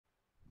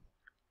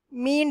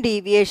mean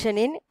deviation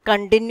in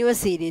continuous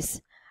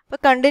series. So,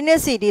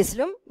 continuous series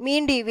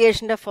mean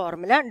deviation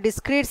formula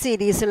discrete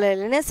series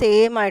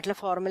same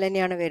formula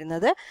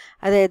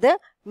that is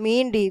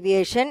mean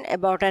deviation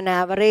about an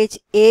average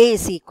A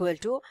is equal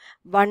to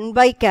 1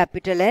 by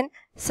capital N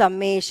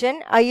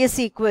summation I is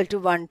equal to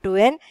 1 to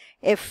N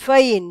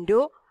Fi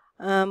into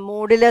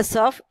modulus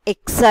of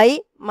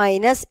Xi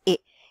minus A.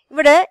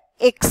 Here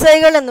Xi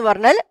എന്ന്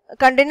പറഞ്ഞാൽ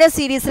continuous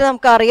സീരീസിൽ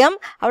നമുക്കറിയാം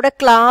അവിടെ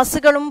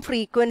ക്ലാസ്സുകളും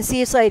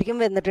ഫ്രീക്വൻസീസും ആയിരിക്കും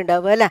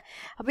വന്നിട്ടുണ്ടാവുക അല്ലേ.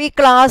 അപ്പോൾ ഈ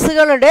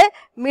ക്ലാസ്സുകളുടെ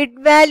മിഡ്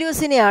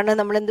വാല്യൂസിനെയാണ്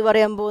നമ്മൾ എന്ത്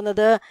പറയാൻ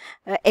പോകുന്നത്,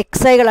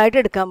 എക്സൈകളായിട്ട്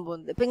എടുക്കാൻ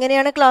പോകുന്നത്. അപ്പോൾ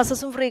ഇങ്ങനെയാണ്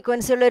ക്ലാസ്സസും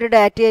ഫ്രീക്വൻസിയുള്ള ഒരു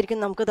ഡാറ്റ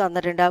ആയിരിക്കും നമുക്ക്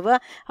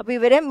തന്നിട്ടുണ്ടാവുക. അപ്പോൾ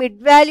ഇവരെ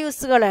മിഡ്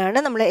വാല്യൂസുകളാണ്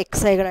നമ്മൾ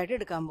എക്സൈകളായിട്ട്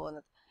എടുക്കാൻ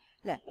പോകുന്നത്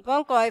അല്ലേ.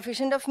 അപ്പം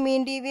കോഎഫിഷ്യൻ്റ് ഓഫ്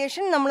മീൻ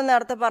ഡീവിയേഷൻ നമ്മൾ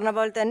നേരത്തെ പറഞ്ഞ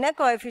പോലെ തന്നെ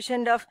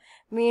കോഎഫിഷ്യൻ്റ് ഓഫ്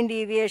മീൻ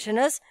ഡീവിയേഷൻ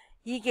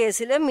ഈ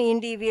കേസിൽ mean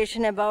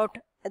deviation about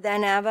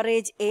than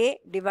average A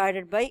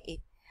divided by A.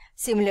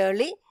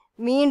 Similarly,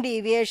 mean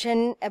deviation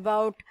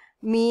about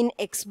mean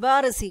X bar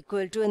is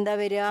equal to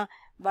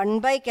 1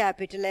 by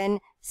capital N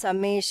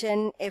summation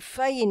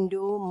Fi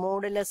into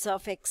modulus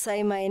of Xi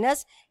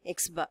minus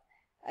X bar.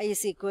 I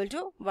is equal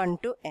to 1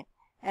 to N.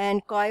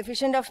 And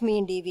coefficient of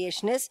mean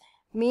deviation is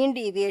mean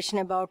deviation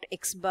about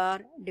X bar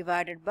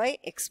divided by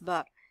X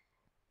bar.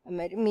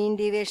 Mean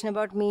deviation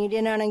about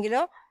median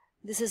anangilo,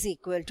 this is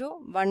equal to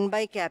 1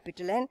 by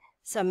capital N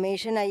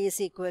summation I is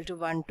equal to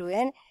 1 to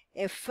N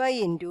Fi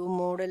into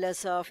modulus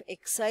of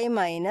Xi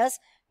minus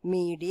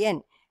median,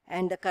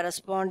 and the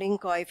corresponding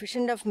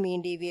coefficient of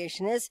mean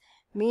deviation is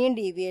mean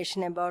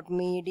deviation about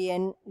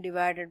median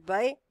divided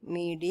by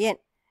median,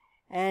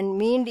 and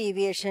mean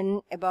deviation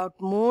about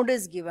mode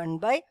is given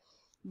by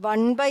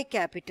 1 by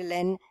capital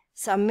N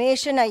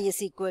summation I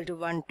is equal to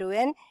 1 to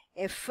N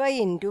Fi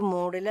into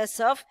modulus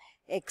of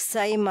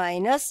Xi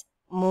minus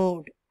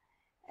mode,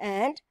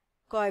 and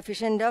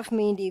coefficient of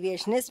mean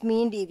deviation is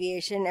mean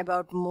deviation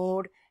about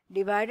mode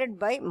divided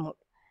by mode.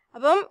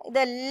 അപ്പം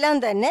ഇതെല്ലാം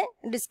തന്നെ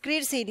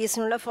discrete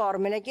സീരീസിനുള്ള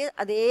ഫോർമുലയ്ക്ക്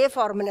അതേ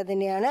formula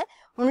തന്നെയാണ്.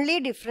 Only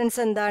difference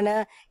എന്താണ്,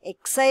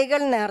 എക്സൈകൾ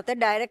നേരത്തെ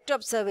direct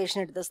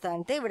observation എടുത്ത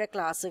സ്ഥാനത്ത് ഇവിടെ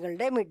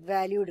ക്ലാസ്സുകളുടെ മിഡ്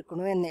വാല്യൂ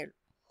എടുക്കണു എന്നേ ഉള്ളൂ.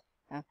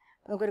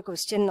 നമുക്കൊരു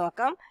ക്വസ്റ്റ്യൻ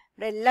നോക്കാം.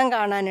 ഇവിടെ എല്ലാം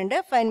കാണാനുണ്ട്.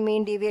 Find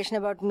mean deviation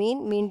about mean,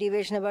 mean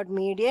deviation about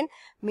median,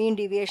 mean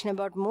deviation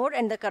about mode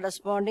and the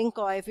corresponding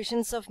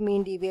coefficients of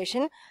mean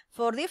deviation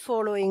for the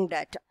following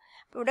data.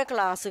 ഇവിടെ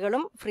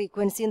ക്ലാസ്സുകളും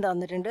ഫ്രീക്വൻസിയും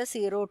തന്നിട്ടുണ്ട്.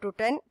 0 to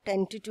 10,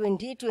 10 to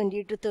 20,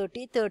 20 to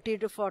 30, 30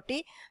 to 40,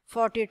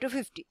 40 to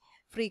 50.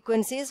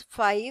 Frequencies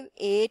 5,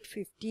 8,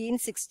 15,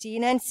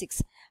 16 and 6.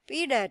 അപ്പോൾ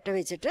ഈ data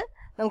വെച്ചിട്ട്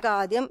നമുക്ക്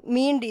ആദ്യം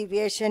mean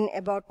deviation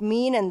about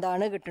മീൻ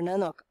എന്താണ് കിട്ടുന്നത്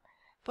നോക്കാം.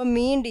 അപ്പോൾ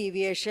മീൻ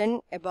ഡീവിയേഷൻ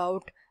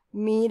അബൌട്ട്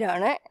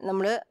മീനാണ്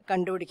നമ്മൾ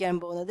കണ്ടുപിടിക്കാൻ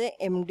പോകുന്നത്,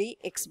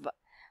 MDX bar.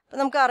 അപ്പോൾ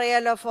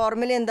നമുക്കറിയാലോ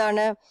ഫോർമുല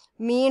എന്താണ്,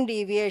 മീൻ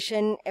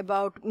ഡീവിയേഷൻ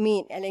അബൌട്ട്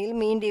മീൻ അല്ലെങ്കിൽ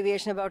mean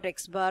deviation about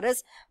X bar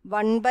is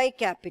 1 by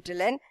capital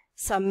N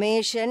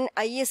summation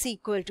I is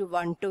equal to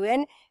 1 to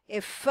N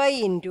Fi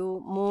into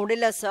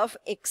modulus of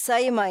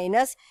Xi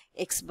minus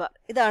X bar.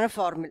 ഇതാണ്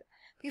formula.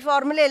 ഈ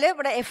ഫോർമുലയിൽ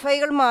ഇവിടെ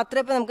FIകൾ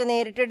മാത്രമേ ഇപ്പോൾ നമുക്ക്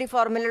നേരിട്ട് ഈ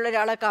ഫോർമുലയുള്ള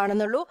ഒരാളെ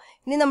കാണുന്നുള്ളൂ.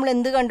 ഇനി നമ്മൾ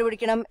എന്ത്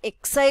കണ്ടുപിടിക്കണം,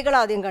 എക്സൈകൾ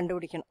ആദ്യം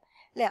കണ്ടുപിടിക്കണം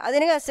അല്ലേ.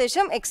 അതിന്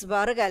ശേഷം എക്സ്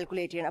ബാർ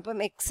കാൽക്കുലേറ്റ് ചെയ്യണം. അപ്പം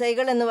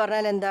എക്സൈകൾ എന്ന്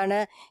പറഞ്ഞാൽ എന്താണ്,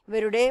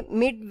 ഇവരുടെ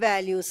മിഡ്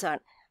വാല്യൂസ്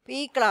ആണ്.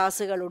 ഈ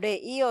ക്ലാസ്സുകളുടെ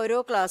ഈ ഓരോ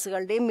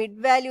ക്ലാസ്സുകളുടെയും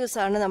മിഡ് വാല്യൂസ്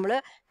ആണ് നമ്മൾ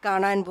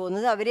കാണാൻ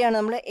പോകുന്നത്. അവരെയാണ്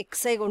നമ്മൾ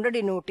Xi കൊണ്ട്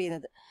ഡിനോട്ട്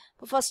ചെയ്യുന്നത്.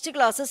 അപ്പോൾ first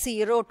class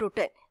 0 to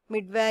 10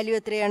 mid value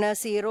എത്രയാണ്,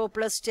 0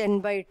 +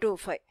 10/2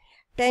 5.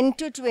 10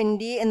 to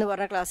 20 എന്ന്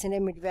പറഞ്ഞ ക്ലാസ്സിൻ്റെ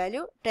മിഡ്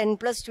വാല്യൂ 10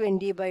 +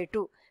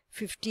 20/2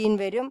 15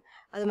 വരും.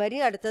 അതുമാതിരി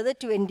അടുത്തത്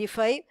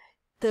 25,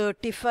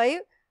 35,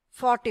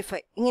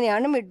 45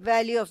 ഇങ്ങനെയാണ് mid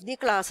value of the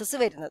classes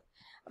വരുന്നത്.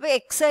 അപ്പോൾ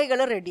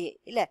എക്സൈകൾ റെഡിയായി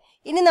ഇല്ലേ.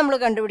 ഇനി നമ്മൾ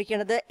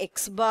കണ്ടുപിടിക്കേണ്ടത്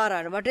എക്സ് ബാർ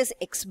ആണ്. What is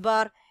X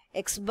bar?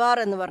 X bar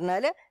എന്ന്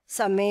പറഞ്ഞാൽ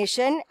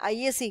summation I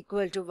is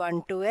equal to 1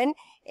 to N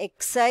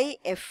Xi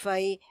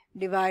Fi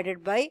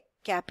divided by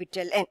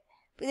capital N.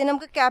 അപ്പോൾ ഇത്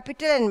നമുക്ക്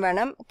ക്യാപിറ്റൽ N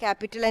വേണം.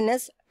 Capital N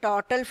is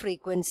total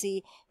frequency.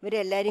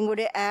 ഇവരെല്ലാവരും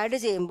കൂടി ആഡ്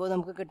ചെയ്യുമ്പോൾ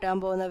നമുക്ക് കിട്ടാൻ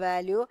പോകുന്ന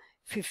വാല്യൂ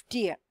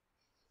 50 ആണ്.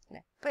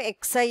 അപ്പോൾ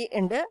Xi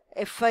ഉണ്ട്,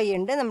 Fi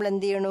ഉണ്ട്. നമ്മൾ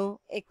എന്ത് ചെയ്യണു,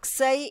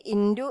 Xi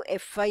ഇൻറ്റു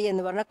Fi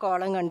എന്ന് പറഞ്ഞ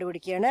കോളം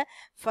കണ്ടുപിടിക്കുകയാണ്.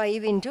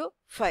 5 into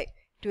 5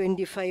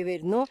 25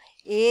 വരുന്നു.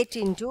 8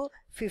 into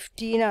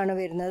 15 ആണ്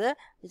വരുന്നത്,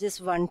 which is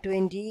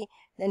 120.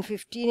 Then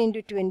 15 into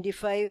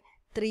 25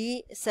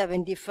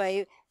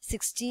 375.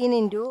 16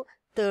 into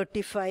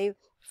 35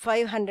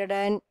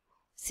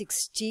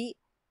 560.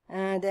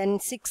 Then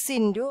 6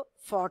 into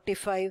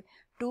 45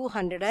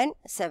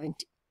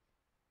 270.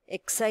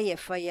 Xi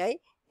Fi.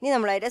 ഇനി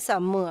നമ്മളതിൻ്റെ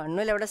സമ്മ്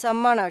കാണുന്നു അല്ലേ. അവിടെ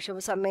സമ്മാണ് ആവശ്യം.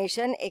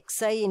 Summation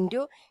Xi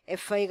into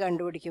Fi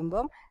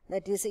കണ്ടുപിടിക്കുമ്പം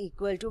that is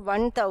equal to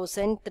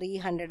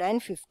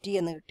 1350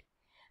 എന്ന് കിട്ടി.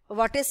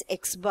 What is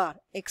X bar?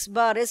 X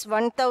bar is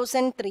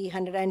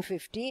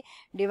 1350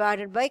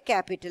 divided by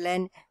capital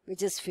N,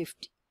 which is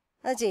 50.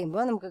 അത്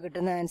ചെയ്യുമ്പോൾ നമുക്ക്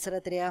കിട്ടുന്ന ആൻസർ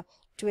എത്രയാ,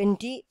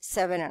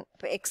 27 ആണ്.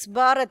 അപ്പോൾ എക്സ്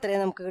ബാർ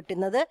എത്രയാണ് നമുക്ക്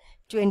കിട്ടുന്നത്,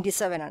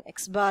 27 ആണ്.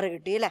 എക്സ് ബാർ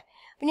കിട്ടി അല്ലേ.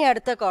 ഇനി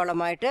അടുത്ത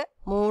കോളമായിട്ട്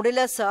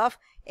modulus of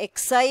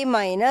Xi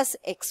minus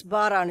X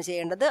bar ആണ്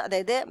ചെയ്യേണ്ടത്.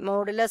 അതായത്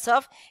മോഡുലസ്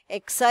ഓഫ്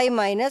Xi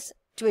മൈനസ്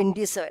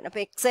 27.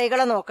 അപ്പോൾ എക്സ്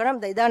ഐകളെ നോക്കണം.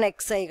 ഇതാണ്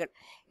എക്സ് ഐകൾ.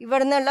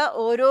 ഇവിടെ നിന്നുള്ള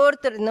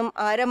ഓരോരുത്തരിൽ നിന്നും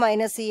ആരെ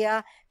മൈനസ്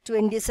ചെയ്യുക?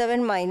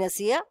 27 മൈനസ്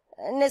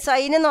ചെയ്യുക.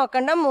 സൈന്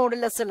നോക്കണ്ട,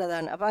 മോഡുലസ്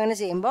ഉള്ളതാണ്. അപ്പോൾ അങ്ങനെ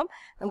ചെയ്യുമ്പം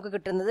നമുക്ക്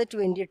കിട്ടുന്നത്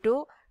 22,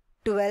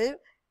 12,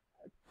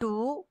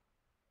 2,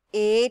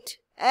 8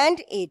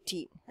 ആൻഡ്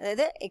 18.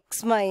 അതായത്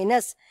എക്സ്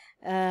മൈനസ്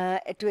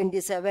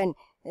 27.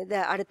 ഇത്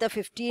അടുത്ത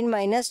 15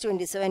 മൈനസ്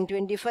 27,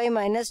 25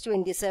 മൈനസ്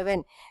 27,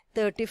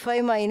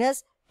 35 മൈനസ്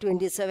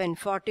 27,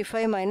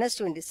 45 മൈനസ്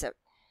 27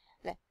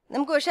 അല്ലേ.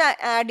 നമുക്ക് പക്ഷെ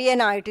ആഡ്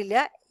ചെയ്യാനായിട്ടില്ല.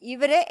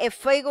 ഇവരെ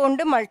എഫ് ഐ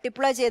കൊണ്ട്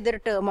മൾട്ടിപ്ലൈ ചെയ്തൊരു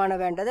ടേമാണ്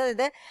വേണ്ടത്.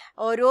 അതായത്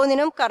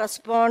ഓരോന്നിനും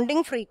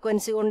കറസ്പോണ്ടിങ്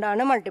ഫ്രീക്വൻസി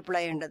കൊണ്ടാണ്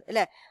മൾട്ടിപ്ലൈ ചെയ്യേണ്ടത്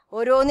അല്ലേ.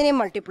 ഓരോന്നിനെയും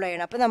മൾട്ടിപ്ലൈ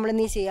ചെയ്യണം. അപ്പോൾ നമ്മൾ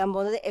ഇനി ചെയ്യാൻ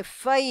പോകുന്നത്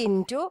F I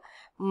into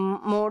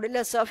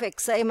modulus of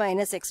X I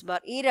minus X bar,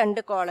 ഈ രണ്ട്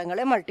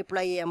കോളങ്ങളെ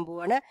മൾട്ടിപ്ലൈ ചെയ്യാൻ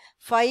പോവാണ്.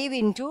 5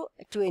 into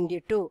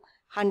 22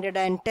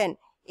 110,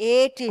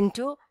 8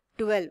 into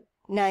 12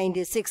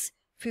 96,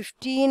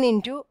 15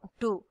 into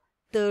 2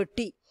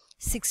 30,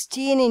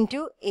 16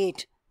 into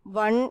 8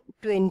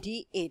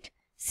 128,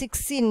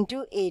 6 into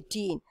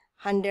 18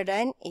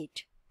 108.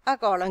 ആ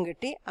കോളം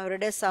കിട്ടി.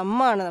 അവരുടെ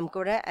സമ്മാണ്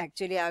നമുക്കിവിടെ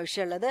ആക്ച്വലി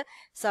ആവശ്യമുള്ളത്.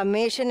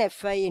 Summation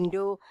F I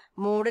into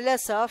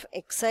modulus of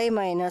X I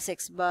minus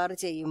X bar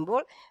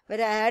ചെയ്യുമ്പോൾ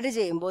ഇവരെ ആഡ്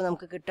ചെയ്യുമ്പോൾ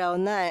നമുക്ക്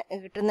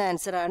കിട്ടുന്ന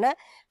ആൻസറാണ്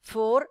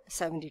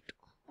 472.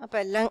 അപ്പോൾ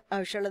എല്ലാം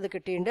ആവശ്യമുള്ളത്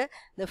കിട്ടിയിട്ടുണ്ട്.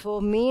 Four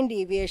mean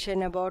deviation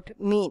about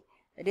mean,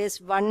 that is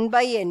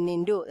 1/n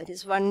into, that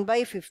is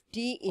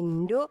 1/50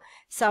 into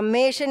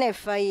summation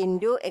fi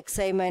into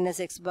xi minus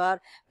x bar,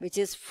 which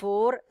is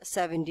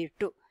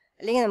 472.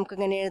 അല്ലെങ്കിൽ നമുക്ക്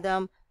ഇങ്ങനെ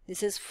എഴുതാം,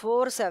 this is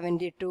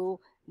 472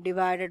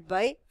 divided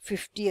by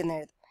 50 എന്ന്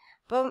എഴുതാം.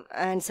 അപ്പം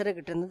ആൻസർ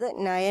കിട്ടുന്നത്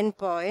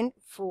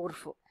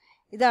 9.44.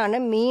 ഇതാണ്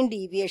മീൻ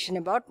ഡീവിയേഷൻ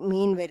അബൌട്ട്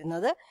മീൻ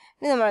വരുന്നത്.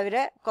 ഇനി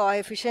നമ്മളവരെ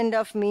കോഎഫിഷ്യൻ്റ്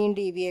ഓഫ് മീൻ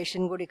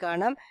ഡീവിയേഷൻ കൂടി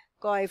കാണാം.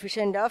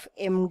 Coefficient of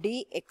M D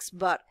X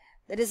bar,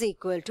 that is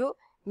equal to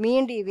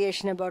mean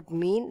deviation about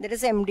mean, that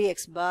is md x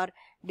bar,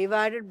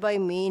 divided by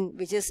mean,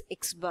 which is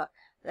x bar,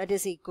 that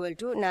is equal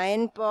to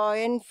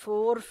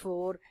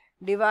 9.44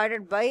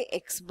 divided by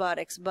x bar.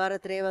 X bar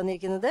എത്രയാണ്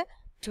വന്നിരിക്കുന്നത്?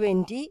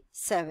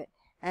 27.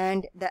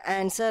 And the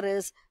answer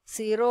is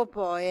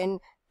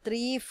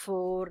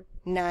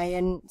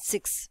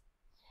 0.3496.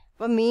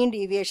 അപ്പോൾ mean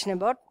deviation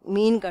about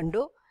മീൻ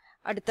കണ്ടു.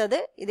 അടുത്തത്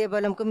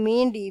ഇതേപോലെ നമുക്ക്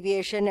mean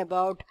deviation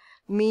about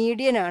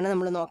median ആണ്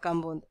നമ്മൾ നോക്കാൻ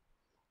പോകുന്നത്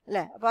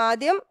അല്ലേ. അപ്പോൾ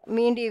ആദ്യം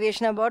മീൻ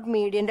ഡീവിയേഷൻ അബൌട്ട്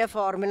മീഡിയൻ്റെ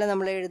ഫോർമുല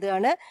നമ്മൾ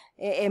എഴുതുകയാണ്.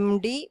 എം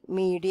ഡി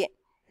മീഡിയൻ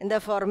എന്താ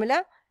formula?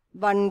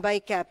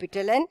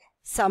 1/N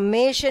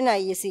summation I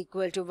is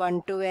equal to 1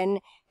 to n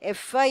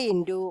fi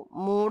into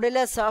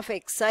modulus of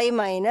xi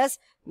minus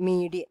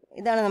median.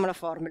 ഇതാണ് നമ്മുടെ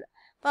ഫോർമുല.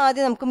 അപ്പോൾ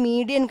ആദ്യം നമുക്ക്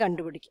മീഡിയൻ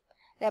കണ്ടുപിടിക്കാം.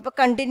 അപ്പോൾ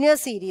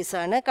കണ്ടിന്യൂസ് സീരീസ്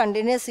ആണ്.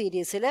 കണ്ടിന്യൂസ്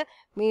സീരീസിൽ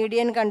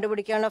മീഡിയൻ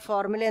കണ്ടുപിടിക്കാനുള്ള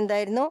ഫോർമുല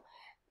എന്തായിരുന്നു?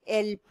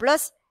 L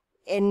plus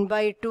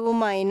n/2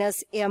 minus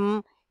m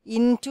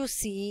into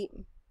c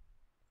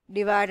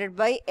divided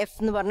by F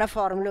എന്ന് പറഞ്ഞ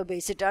ഫോർമുല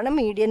ഉപയോഗിച്ചിട്ടാണ്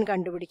മീഡിയൻ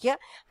കണ്ടുപിടിക്കുക.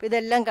 അപ്പോൾ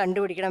ഇതെല്ലാം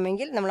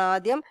കണ്ടുപിടിക്കണമെങ്കിൽ നമ്മൾ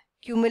ആദ്യം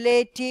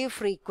ക്യുമുലേറ്റീവ്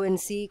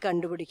ഫ്രീക്വൻസി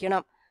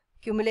കണ്ടുപിടിക്കണം.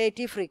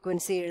 ക്യുമുലേറ്റീവ്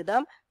ഫ്രീക്വൻസി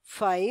എഴുതാം.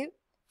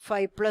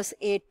 5 plus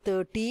 8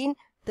 13,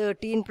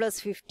 13 plus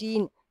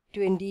 15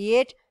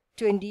 28,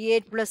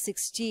 28 plus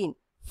 16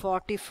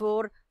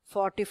 44,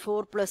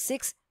 44 plus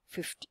 6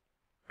 50.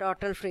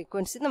 Total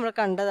frequency നമ്മൾ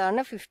കണ്ടതാണ്,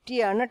 50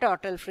 ആണ്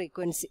ടോട്ടൽ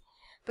ഫ്രീക്വൻസി.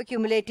 അപ്പോൾ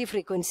ക്യുമുലേറ്റീവ്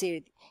ഫ്രീക്വൻസി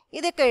എഴുതി.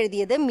 ഇതൊക്കെ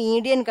എഴുതിയത്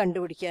മീഡിയൻ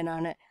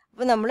കണ്ടുപിടിക്കാനാണ്.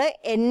 അപ്പോൾ നമ്മൾ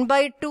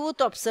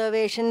n/2th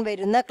ഒബ്സർവേഷൻ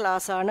വരുന്ന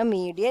ക്ലാസ് ആണ്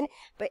മീഡിയൻ.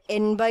 അപ്പോൾ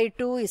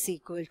n/2 is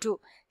equal to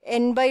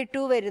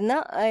n/2 വരുന്ന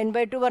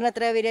n/2 പറഞ്ഞാൽ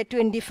എത്ര വരിക?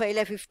 25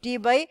 അല്ലെ.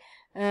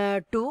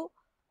 50/2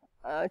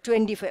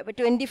 25. അപ്പോൾ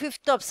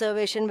 25th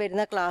ഒബ്സർവേഷൻ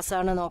വരുന്ന ക്ലാസ്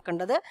ആണ്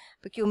നോക്കേണ്ടത്.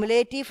 അപ്പോൾ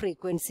ക്യുമുലേറ്റീവ്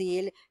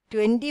ഫ്രീക്വൻസിയിൽ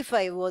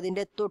 25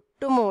 അതിൻ്റെ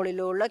തൊട്ടു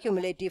മുകളിലുള്ള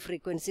ക്യുമുലേറ്റീവ്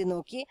ഫ്രീക്വൻസി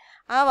നോക്കി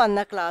ആ വന്ന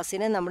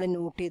ക്ലാസ്സിനെ നമ്മൾ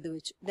നോട്ട് ചെയ്ത്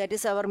വെച്ചു. That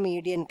is our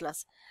median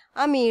class.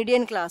 ആ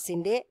മീഡിയൻ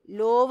ക്ലാസ്സിൻ്റെ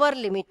ലോവർ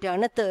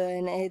ലിമിറ്റാണ്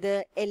ഇത്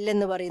എൽ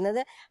എന്ന്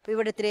പറയുന്നത്. അപ്പോൾ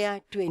ഇവിടെ എത്രയാ?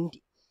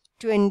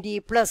 20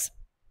 plus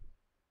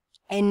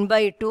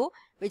n/2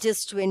 which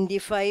is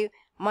 25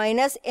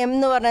 minus M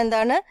എന്ന് പറഞ്ഞാൽ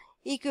എന്താണ്?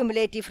 ഈ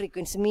ക്യുമുലേറ്റീവ്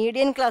ഫ്രീക്വൻസി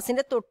മീഡിയൻ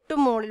ക്ലാസ്സിൻ്റെ തൊട്ടു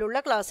മുകളിലുള്ള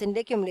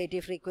ക്ലാസ്സിൻ്റെ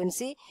cumulative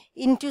frequency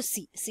into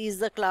C. C is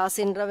the class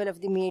interval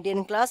of the median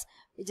class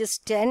which is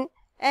 10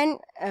 and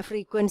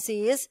frequency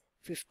is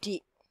 50.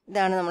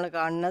 ഇതാണ് നമ്മൾ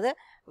കാണുന്നത്.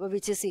 അപ്പോൾ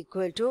which is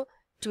equal to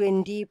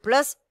 20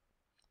 plus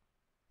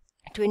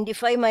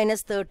 25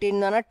 minus 13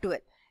 എന്ന് പറഞ്ഞാൽ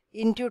 12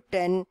 ഇൻറ്റു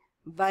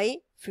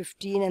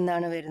 10/15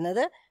 എന്നാണ്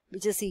വരുന്നത്.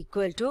 Which is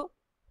equal to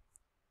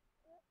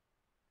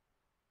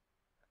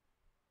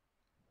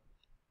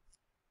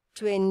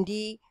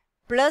 20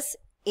 plus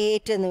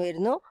 8 എന്ന്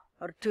വരുന്നു.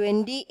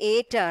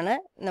 28 ആണ്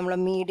നമ്മളെ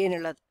മീഡിയൻ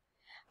ഉള്ളത്.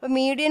 അപ്പോൾ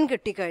മീഡിയൻ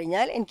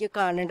കിട്ടിക്കഴിഞ്ഞാൽ എനിക്ക്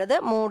കാണേണ്ടത്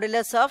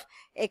modulus of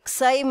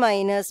X I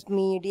minus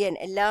median.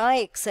 എല്ലാ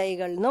എക്സ്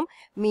ഐകളിൽ നിന്നും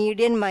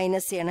മീഡിയൻ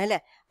മൈനസ് ചെയ്യണം അല്ലേ.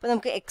 അപ്പോൾ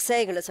നമുക്ക് എക്സ്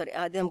ഐകൾ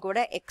ആദ്യം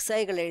നമുക്കിവിടെ എക്സ്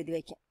ഐകൾ എഴുതി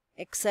വയ്ക്കാം.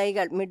 X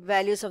ഐകൾ mid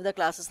values of the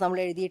classes നമ്മൾ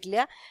എഴുതിയിട്ടില്ല.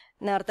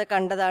 നേരത്തെ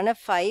കണ്ടതാണ്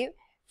 5,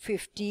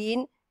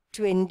 15,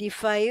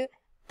 25,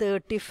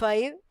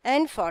 35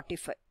 and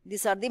 45.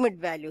 These are the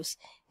mid values.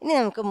 ഇനി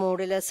നമുക്ക്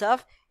modulus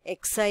of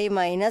xi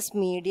minus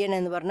median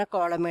എന്ന് പറഞ്ഞ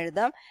കോളം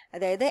എഴുതാം.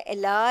 അതായത്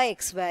എല്ലാ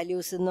എക്സ്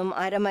വാല്യൂസിൽ നിന്നും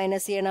ആരെ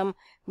മൈനസ് ചെയ്യണം?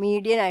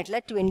 മീഡിയൻ ആയിട്ടുള്ള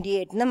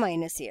 28നെ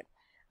മൈനസ് ചെയ്യണം.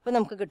 അപ്പോൾ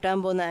നമുക്ക് കിട്ടാൻ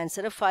പോകുന്ന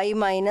ആൻസർ 5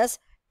 മൈനസ്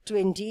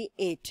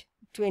 28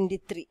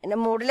 23. എൻ്റെ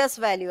മോഡുലസ്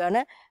വാല്യൂ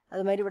ആണ്.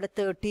 അതുമാതിരി ഇവിടെ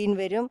 13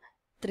 വരും,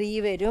 3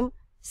 വരും,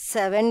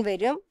 7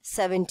 വരും,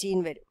 17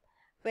 വരും.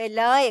 അപ്പോൾ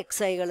എല്ലാ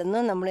എക്സ് ഐകളിൽ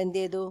നിന്നും നമ്മൾ എന്ത്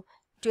ചെയ്തു?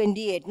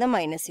 28നെ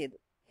മൈനസ് ചെയ്തു.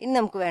 ഇനി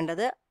നമുക്ക്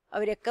വേണ്ടത്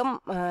അവരൊക്കെ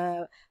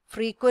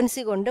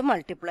ഫ്രീക്വൻസി കൊണ്ട്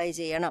മൾട്ടിപ്ലൈ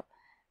ചെയ്യണം.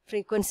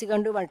 ഫ്രീക്വൻസി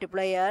കൊണ്ട്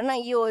മൾട്ടിപ്ലൈ ചെയ്യാൻ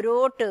ഈ ഓരോ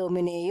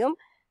ടേമിനെയും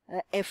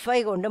FI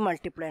കൊണ്ട്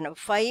മൾട്ടിപ്ലൈ ചെയ്യണം.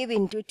 5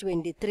 into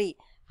 23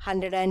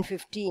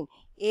 115,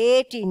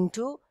 8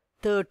 into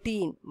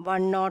 13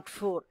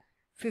 104,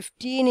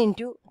 15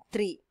 into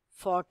 3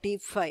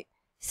 45,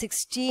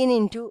 16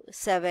 into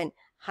 7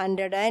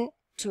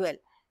 112,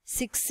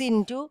 6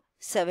 into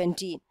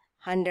 17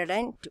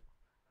 102.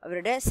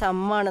 അവരുടെ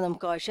സമ്മാണ്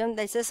നമുക്ക് ആവശ്യം.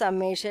 That's A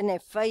summation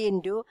FI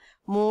into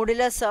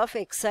modulus of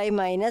XI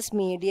minus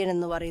median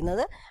എന്ന്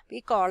പറയുന്നത്. ഈ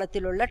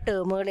കോളത്തിലുള്ള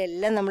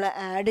ടേമുകളെല്ലാം നമ്മൾ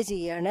ആഡ്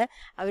ചെയ്യാണ്.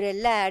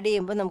 അവരെല്ലാം ആഡ്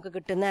ചെയ്യുമ്പോൾ നമുക്ക്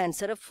കിട്ടുന്ന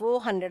ആൻസർ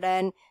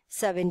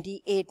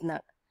 478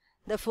 എന്നാണ്.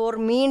 Therefore,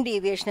 mean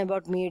deviation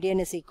about median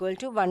is equal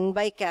to 1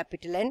 by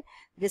capital N.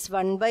 This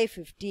 1 by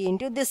 50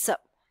 into this sum.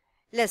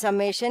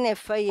 Summation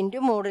FI into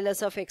modulus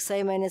of XI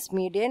minus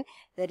median,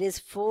 that is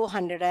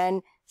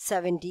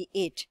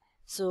 478.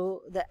 So,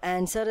 the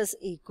answer is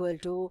equal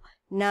to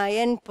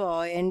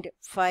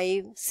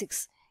 9.56.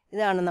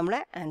 ഇതാണ് നമ്മുടെ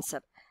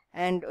answer.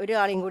 And ഒരു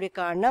ആളെയും കൂടി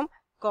കാണണം.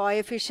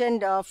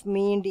 Coefficient of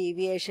mean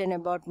deviation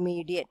about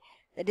median,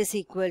 that is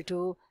equal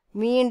to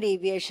mean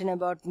deviation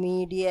about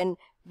median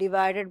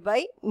divided by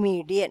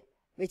median,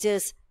 which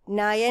is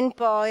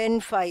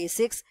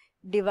 9.56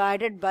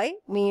 divided by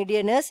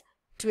median is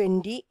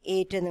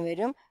 28 എന്ന്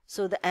വരും.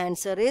 So the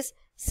answer is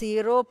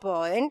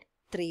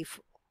 0.34.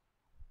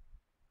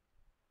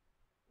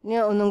 ഇനി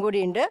ഒന്നും കൂടി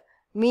ഉണ്ട്.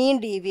 മീൻ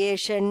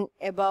ഡീവിയേഷൻ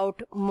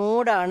അബൌട്ട്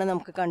മോഡാണ്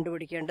നമുക്ക്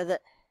കണ്ടുപിടിക്കേണ്ടത്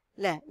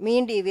അല്ലേ?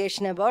 മീൻ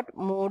ഡീവിയേഷൻ അബൌട്ട്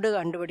മോഡ്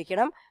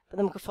കണ്ടുപിടിക്കണം. അപ്പോൾ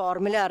നമുക്ക്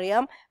ഫോർമുല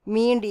അറിയാം.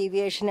 Mean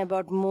deviation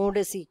about mode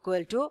is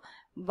equal to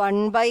 1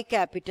 by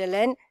capital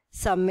N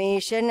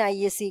summation I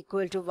is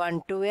equal to 1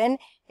 to N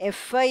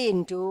FI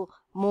into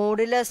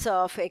modulus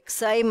of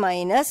XI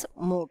minus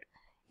mod.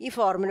 ഈ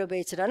formula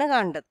ഉപയോഗിച്ചിട്ടാണ്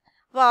കാണേണ്ടത്.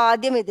 അപ്പോൾ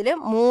ആദ്യം ഇതിൽ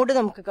മോഡ്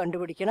നമുക്ക്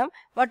കണ്ടുപിടിക്കണം.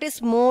 What is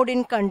mode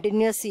in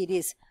continuous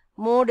series?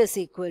 Mode is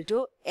equal to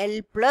L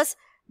plus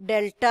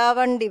delta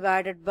 1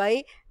 divided by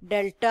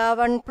delta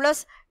 1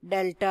 plus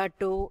delta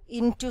 2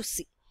 into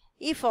C.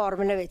 ഈ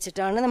formula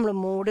വെച്ചിട്ടാണ് നമ്മൾ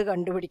മോഡ്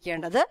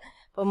കണ്ടുപിടിക്കേണ്ടത്.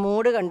 അപ്പോൾ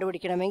മോഡ്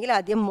കണ്ടുപിടിക്കണമെങ്കിൽ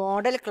ആദ്യം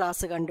മോഡൽ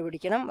ക്ലാസ്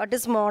കണ്ടുപിടിക്കണം. What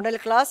is model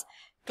class?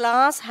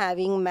 Class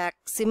having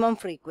maximum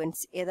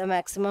frequency. ഏതാ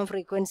maximum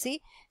frequency?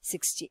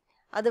 60.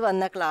 അത്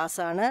വന്ന ക്ലാസ്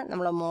ആണ്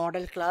നമ്മളെ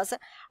മോഡൽ ക്ലാസ്.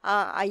 ആ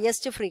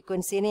ഹയസ്റ്റ്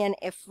ഫ്രീക്വൻസിനെ ഞാൻ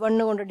F1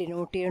 കൊണ്ട്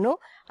ഡിനോട്ട് ചെയ്യണു.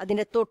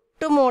 അതിൻ്റെ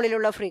തൊട്ട്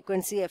മുകളിലുള്ള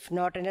ഫ്രീക്വൻസി F0,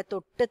 അതിൻ്റെ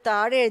തൊട്ട്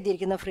താഴെ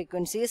എഴുതിയിരിക്കുന്ന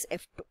ഫ്രീക്വൻസീസ്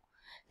F2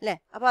 അല്ലേ?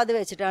 അപ്പോൾ അത്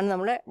വെച്ചിട്ടാണ്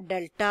നമ്മൾ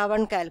ഡെൽറ്റ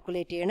 1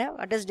 കാൽക്കുലേറ്റ് ചെയ്യണത്.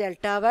 What is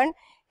delta 1?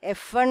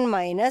 F1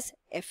 minus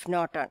F0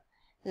 ആണ്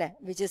അല്ലേ?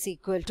 Which is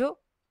equal to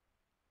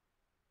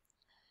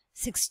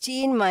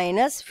 16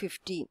 minus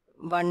 15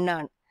 1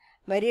 ആണ്.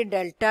 വരി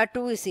delta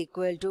 2 is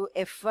equal to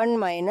F1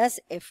 minus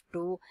F2,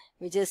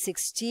 which is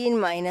 16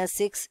 minus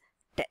 6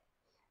 10.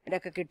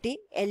 ഇതൊക്കെ കിട്ടി.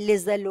 L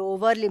is the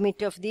lower limit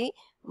of the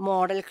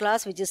model class,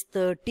 which is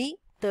 30.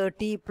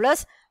 30 plus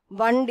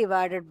 1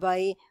 divided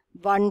by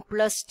 1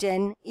 plus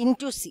 10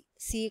 into C.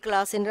 C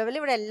class interval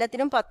ഇവിടെ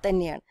എല്ലാത്തിനും 10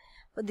 തന്നെയാണ്.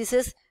 അപ്പോൾ this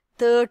is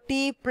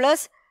 30 plus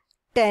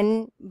 10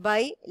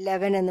 by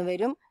 11 എന്ന്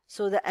വരും.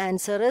 So the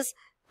answer is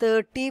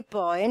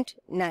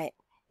 30.9.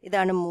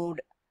 ഇതാണ്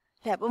mode.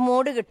 അപ്പോൾ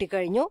മോഡ്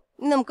കിട്ടിക്കഴിഞ്ഞു.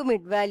 ഇനി നമുക്ക്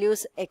മിഡ്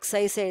വാല്യൂസ്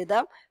എക്സൈസ്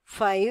എഴുതാം.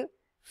 5,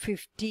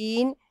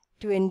 15,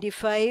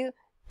 25,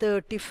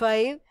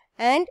 35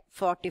 ആൻഡ്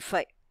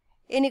 45.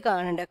 ഇനി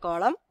കാണേണ്ട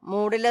column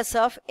modulus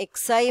of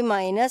XI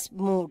minus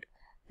mode.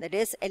 That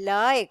is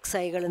എല്ലാ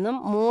XIകളിൽ നിന്നും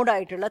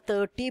മോഡായിട്ടുള്ള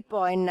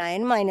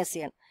 30.9 മൈനസ്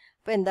ചെയ്യണം.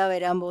 അപ്പോൾ എന്താ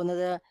വരാൻ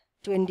പോകുന്നത്?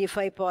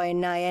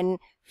 25.9,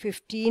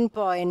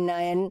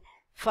 15.9,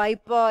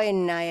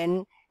 5.9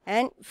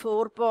 ആൻഡ്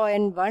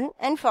 4.1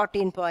 ആൻഡ്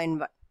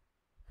 14.1.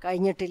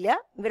 കഴിഞ്ഞിട്ടില്ല.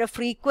 ഇവരെ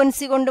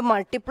ഫ്രീക്വൻസി കൊണ്ട്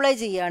മൾട്ടിപ്ലൈ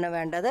ചെയ്യാണ്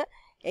വേണ്ടത്.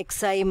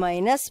 XI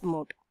minus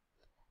mode.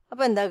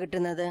 അപ്പോൾ എന്താ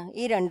കിട്ടുന്നത്?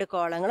 ഈ രണ്ട്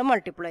കോളങ്ങൾ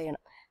മൾട്ടിപ്ലൈ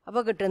ചെയ്യണം.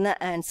 അപ്പോൾ കിട്ടുന്ന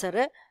ആൻസർ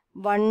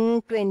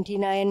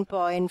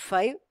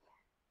 129.5.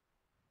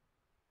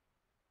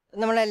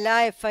 നമ്മളെല്ലാ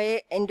FI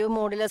into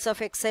modulus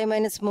of XI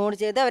minus mode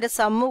ചെയ്ത് അവരെ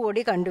സമ്മ്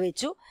കൂടി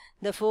കണ്ടുവച്ചു.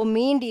 Therefore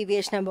mean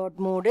deviation about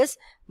mode is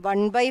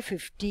 1 by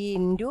 50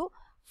 into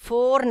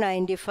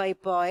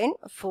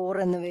 495.4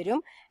 എന്ന് വരും.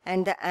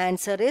 And the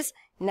answer is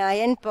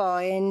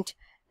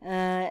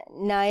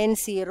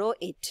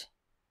 9.908.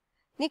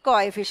 ഇനി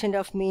കോഎഫിഷ്യന്റ്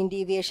ഓഫ് മീൻ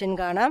ഡീവിയേഷൻ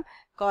കാണാം.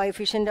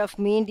 Coefficient of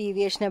mean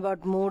deviation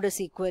about mode is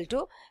equal to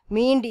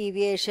mean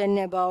deviation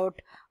about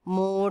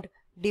mode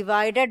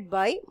divided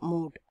by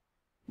mode,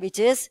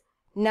 which is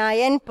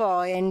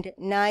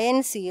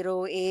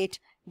 9.908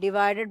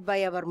 divided by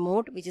our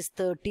mode, which is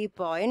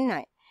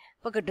 30.9.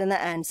 അപ്പോൾ കിട്ടുന്ന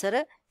answer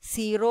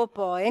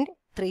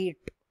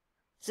 0.32.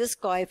 This is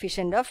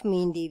coefficient of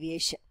mean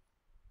deviation.